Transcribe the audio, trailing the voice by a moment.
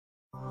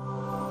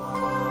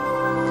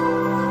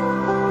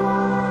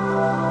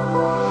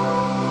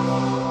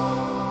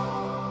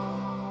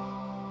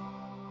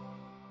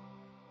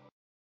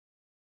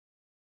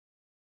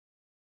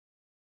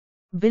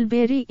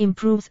Bilberry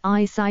improves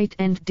eyesight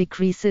and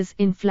decreases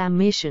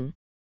inflammation.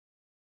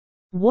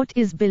 What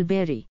is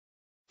bilberry?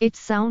 It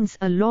sounds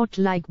a lot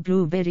like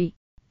blueberry,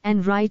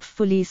 and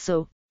rightfully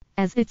so,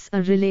 as it's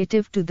a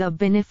relative to the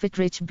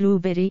benefit-rich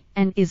blueberry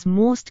and is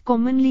most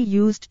commonly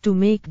used to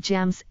make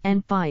jams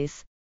and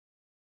pies.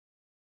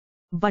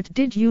 But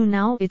did you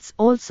know it's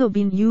also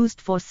been used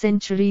for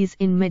centuries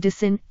in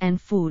medicine and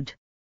food?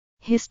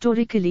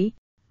 Historically,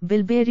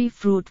 bilberry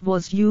fruit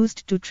was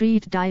used to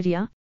treat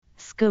diarrhea,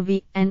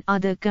 scurvy and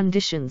other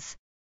conditions.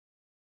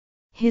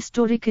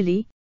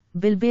 Historically,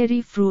 bilberry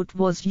fruit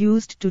was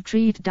used to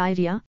treat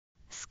diarrhea,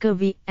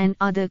 scurvy and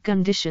other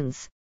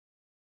conditions.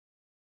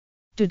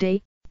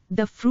 Today,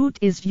 the fruit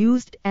is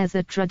used as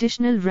a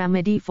traditional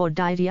remedy for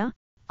diarrhea,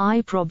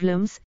 eye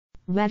problems,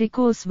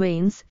 varicose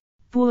veins,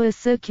 poor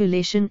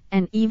circulation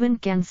and even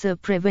cancer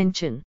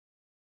prevention.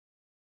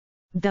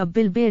 The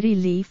bilberry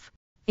leaf,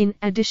 in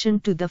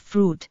addition to the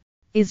fruit,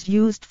 is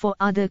used for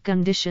other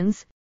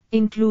conditions,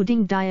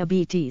 including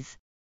diabetes.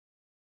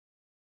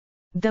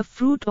 The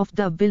fruit of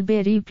the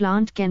bilberry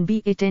plant can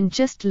be eaten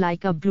just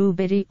like a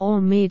blueberry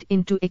or made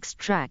into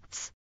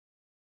extracts.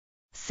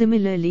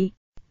 Similarly,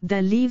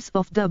 the leaves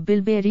of the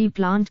bilberry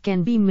plant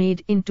can be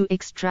made into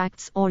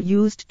extracts or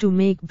used to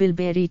make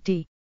bilberry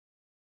tea.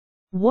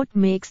 What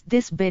makes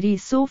this berry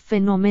so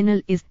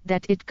phenomenal is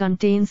that it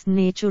contains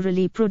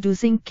naturally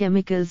producing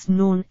chemicals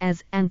known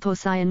as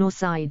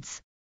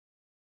anthocyanides.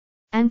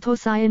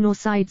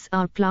 Anthocyanides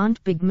are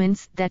plant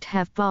pigments that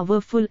have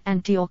powerful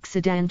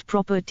antioxidant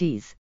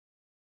properties.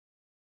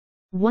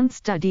 One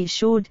study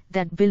showed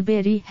that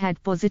bilberry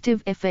had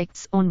positive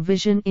effects on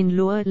vision in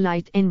lower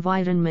light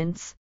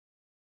environments.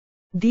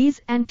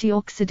 These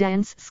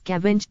antioxidants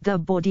scavenge the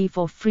body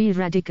for free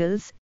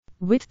radicals,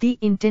 with the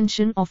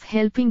intention of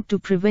helping to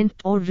prevent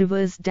or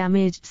reverse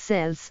damaged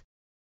cells.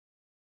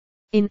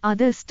 In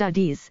other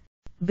studies,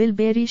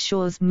 bilberry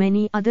shows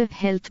many other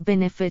health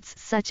benefits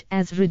such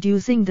as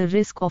reducing the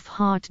risk of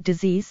heart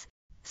disease,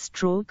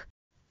 stroke,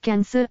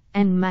 cancer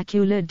and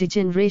macular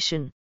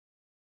degeneration.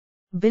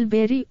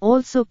 Bilberry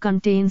also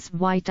contains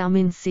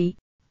vitamin C,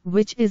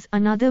 which is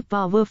another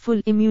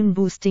powerful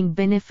immune-boosting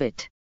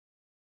benefit.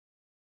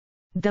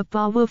 The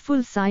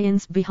powerful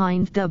science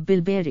behind the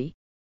bilberry.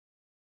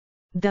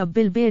 The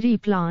bilberry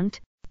plant,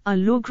 a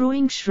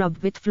low-growing shrub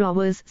with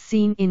flowers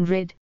seen in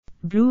red,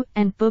 blue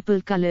and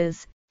purple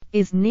colors,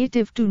 is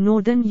native to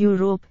northern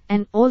Europe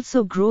and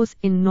also grows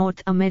in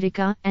North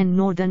America and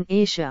northern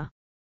Asia.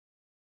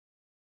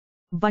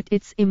 But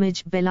its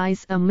image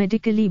belies a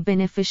medically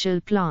beneficial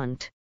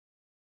plant.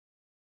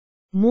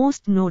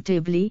 Most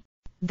notably,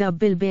 the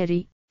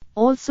bilberry,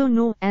 also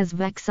known as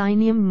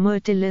Vaccinium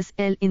myrtillus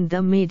L in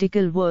the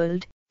medical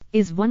world,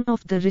 is one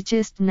of the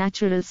richest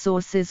natural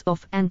sources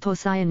of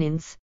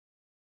anthocyanins.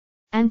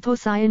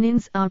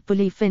 Anthocyanins are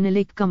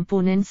polyphenolic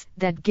components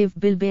that give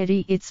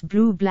bilberry its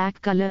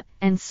blue-black color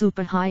and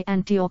super high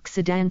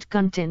antioxidant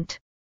content.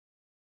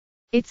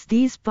 It's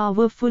these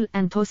powerful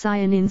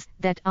anthocyanins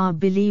that are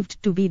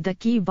believed to be the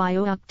key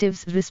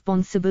bioactives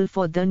responsible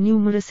for the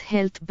numerous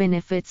health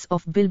benefits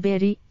of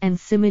bilberry and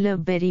similar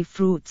berry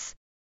fruits.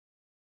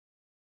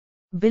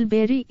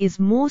 Bilberry is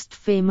most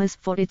famous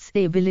for its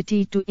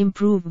ability to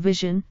improve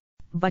vision,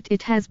 but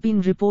it has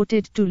been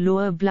reported to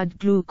lower blood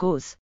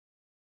glucose,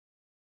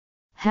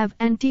 have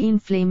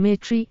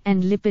anti-inflammatory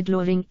and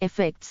lipid-lowering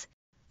effects,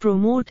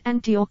 promote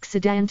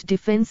antioxidant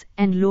defense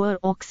and lower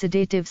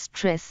oxidative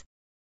stress.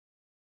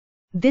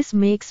 This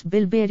makes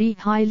bilberry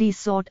highly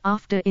sought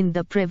after in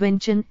the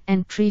prevention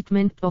and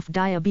treatment of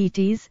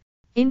diabetes,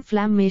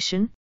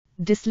 inflammation,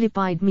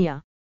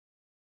 dyslipidemia,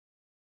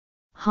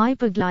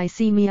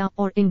 hyperglycemia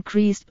or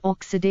increased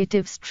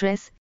oxidative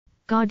stress,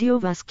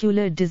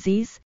 cardiovascular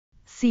disease,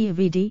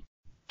 CVD,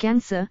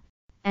 cancer,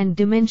 and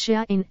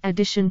dementia in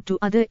addition to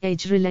other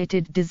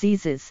age-related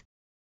diseases.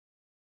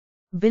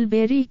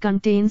 Bilberry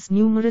contains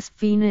numerous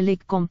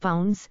phenolic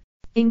compounds,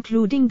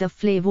 including the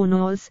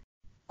flavonols,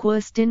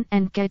 quercetin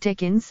and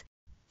catechins,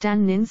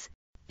 tannins,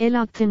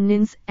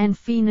 L-arginins and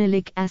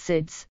phenolic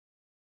acids.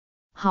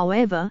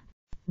 However,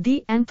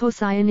 the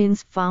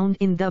anthocyanins found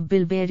in the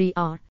bilberry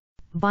are,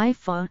 by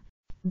far,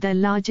 the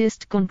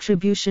largest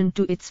contribution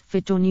to its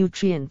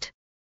phytonutrient.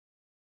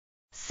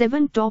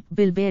 7 top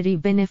bilberry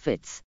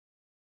benefits.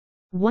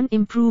 1.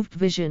 Improved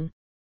vision.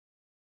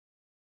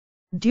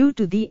 Due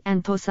to the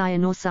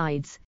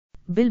anthocyanins,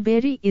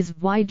 bilberry is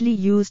widely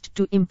used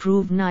to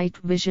improve night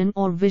vision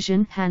or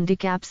vision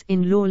handicaps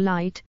in low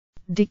light,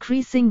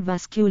 decreasing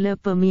vascular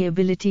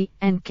permeability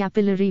and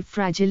capillary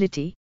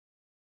fragility.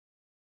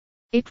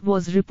 It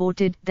was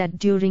reported that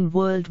during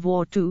World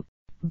War II,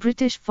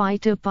 British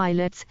fighter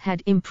pilots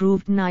had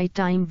improved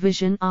nighttime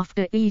vision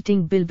after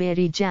eating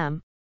bilberry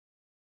jam.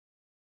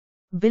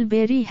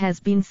 Bilberry has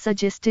been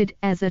suggested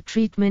as a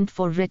treatment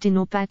for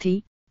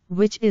retinopathy,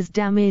 which is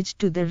damage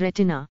to the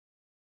retina.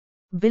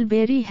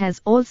 Bilberry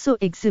has also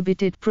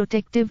exhibited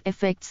protective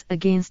effects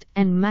against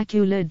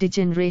macular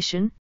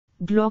degeneration,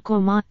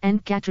 glaucoma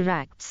and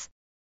cataracts.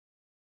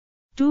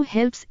 2.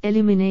 Helps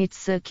eliminate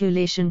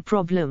circulation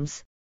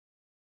problems.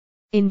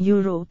 In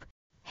Europe,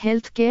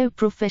 Healthcare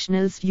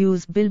professionals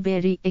use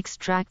bilberry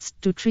extracts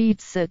to treat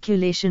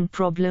circulation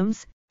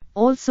problems,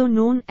 also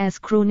known as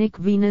chronic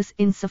venous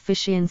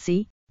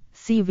insufficiency,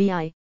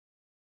 CVI.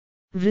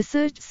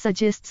 Research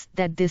suggests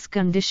that this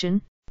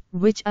condition,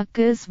 which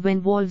occurs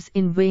when valves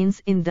in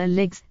veins in the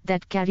legs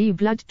that carry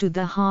blood to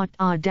the heart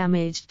are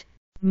damaged,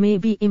 may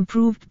be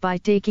improved by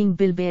taking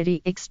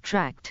bilberry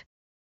extract.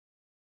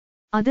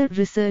 Other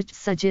research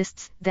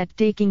suggests that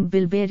taking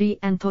bilberry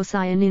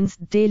anthocyanins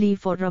daily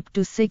for up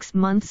to 6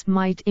 months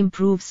might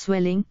improve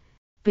swelling,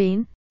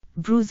 pain,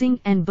 bruising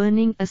and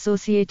burning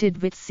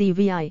associated with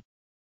CVI.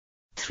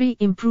 3.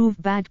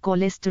 Improve bad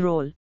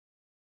cholesterol.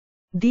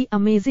 The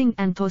amazing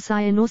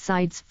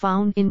anthocyanosides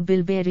found in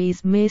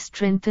bilberries may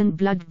strengthen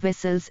blood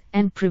vessels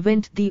and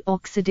prevent the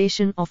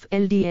oxidation of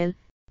LDL,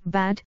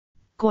 bad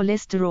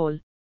cholesterol.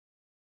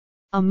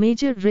 A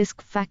major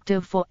risk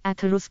factor for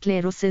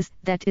atherosclerosis,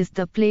 that is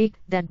the plaque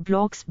that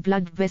blocks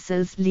blood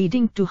vessels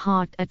leading to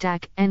heart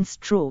attack and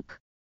stroke.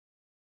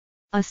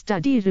 A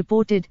study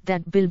reported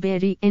that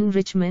bilberry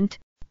enrichment,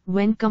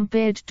 when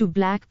compared to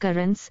black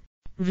currants,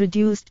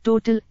 reduced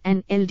total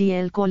and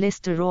LDL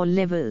cholesterol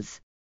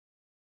levels.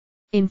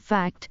 In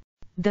fact,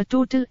 the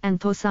total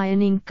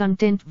anthocyanin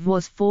content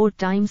was 4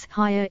 times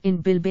higher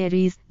in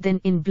bilberries than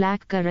in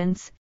black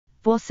currants,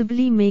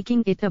 possibly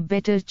making it a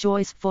better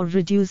choice for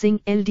reducing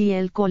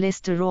LDL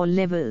cholesterol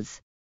levels.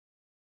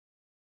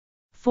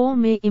 4.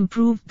 May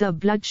improve the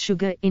blood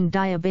sugar in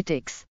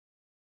diabetics.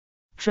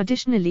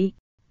 Traditionally,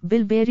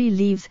 bilberry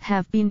leaves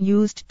have been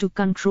used to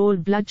control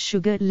blood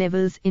sugar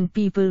levels in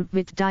people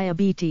with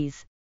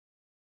diabetes.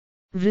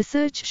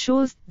 Research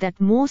shows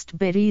that most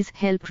berries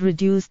help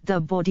reduce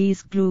the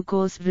body's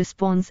glucose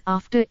response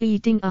after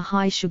eating a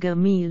high-sugar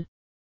meal.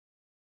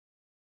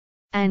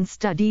 And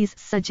studies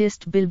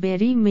suggest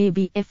bilberry may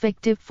be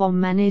effective for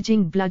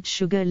managing blood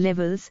sugar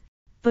levels,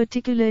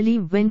 particularly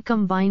when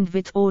combined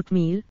with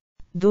oatmeal,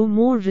 though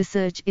more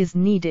research is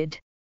needed.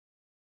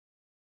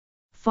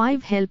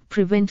 5. Help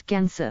prevent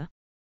cancer.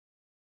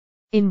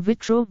 In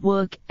vitro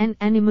work and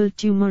animal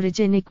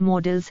tumorigenic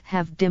models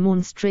have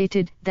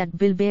demonstrated that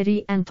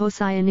bilberry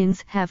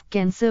anthocyanins have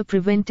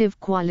cancer-preventive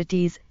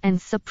qualities and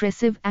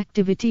suppressive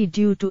activity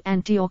due to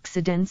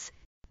antioxidants.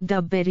 The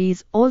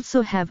berries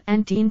also have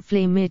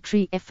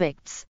anti-inflammatory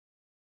effects.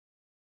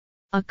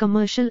 A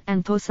commercial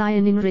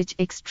anthocyanin-rich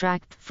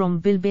extract from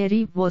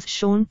bilberry was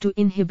shown to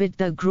inhibit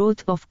the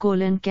growth of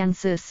colon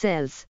cancer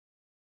cells.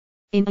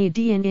 In a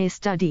DNA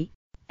study,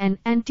 an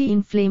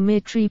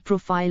anti-inflammatory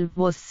profile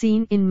was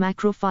seen in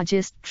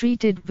macrophages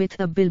treated with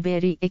a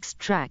bilberry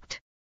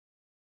extract.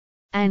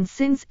 And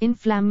since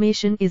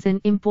inflammation is an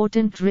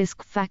important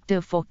risk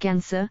factor for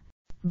cancer,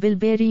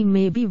 bilberry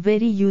may be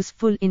very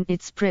useful in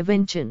its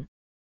prevention.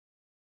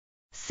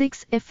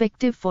 6.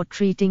 Effective for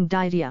treating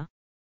diarrhea.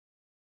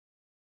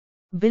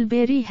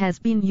 Bilberry has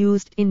been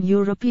used in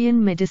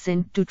European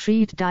medicine to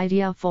treat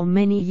diarrhea for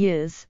many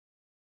years.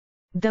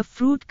 The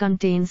fruit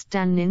contains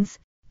tannins,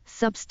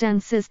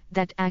 substances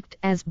that act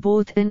as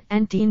both an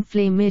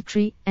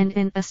anti-inflammatory and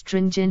an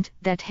astringent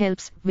that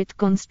helps with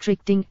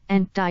constricting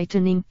and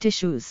tightening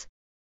tissues.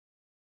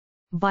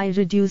 By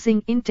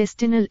reducing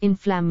intestinal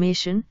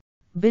inflammation,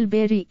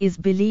 bilberry is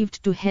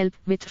believed to help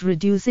with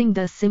reducing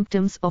the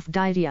symptoms of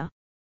diarrhea.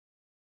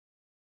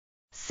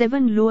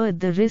 7. Lower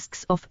the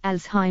risks of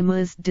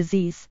Alzheimer's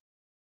disease.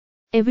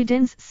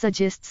 Evidence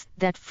suggests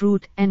that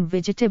fruit and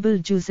vegetable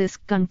juices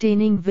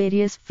containing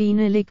various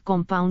phenolic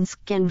compounds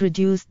can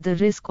reduce the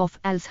risk of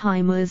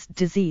Alzheimer's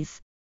disease.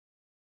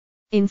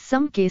 In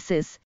some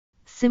cases,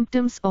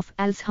 symptoms of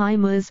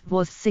Alzheimer's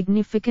was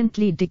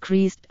significantly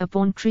decreased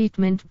upon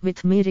treatment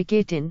with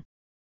mericatin,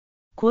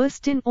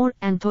 quercetin or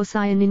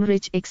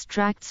anthocyanin-rich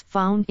extracts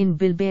found in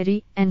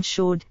bilberry and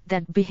showed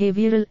that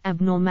behavioral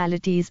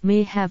abnormalities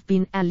may have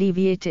been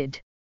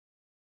alleviated.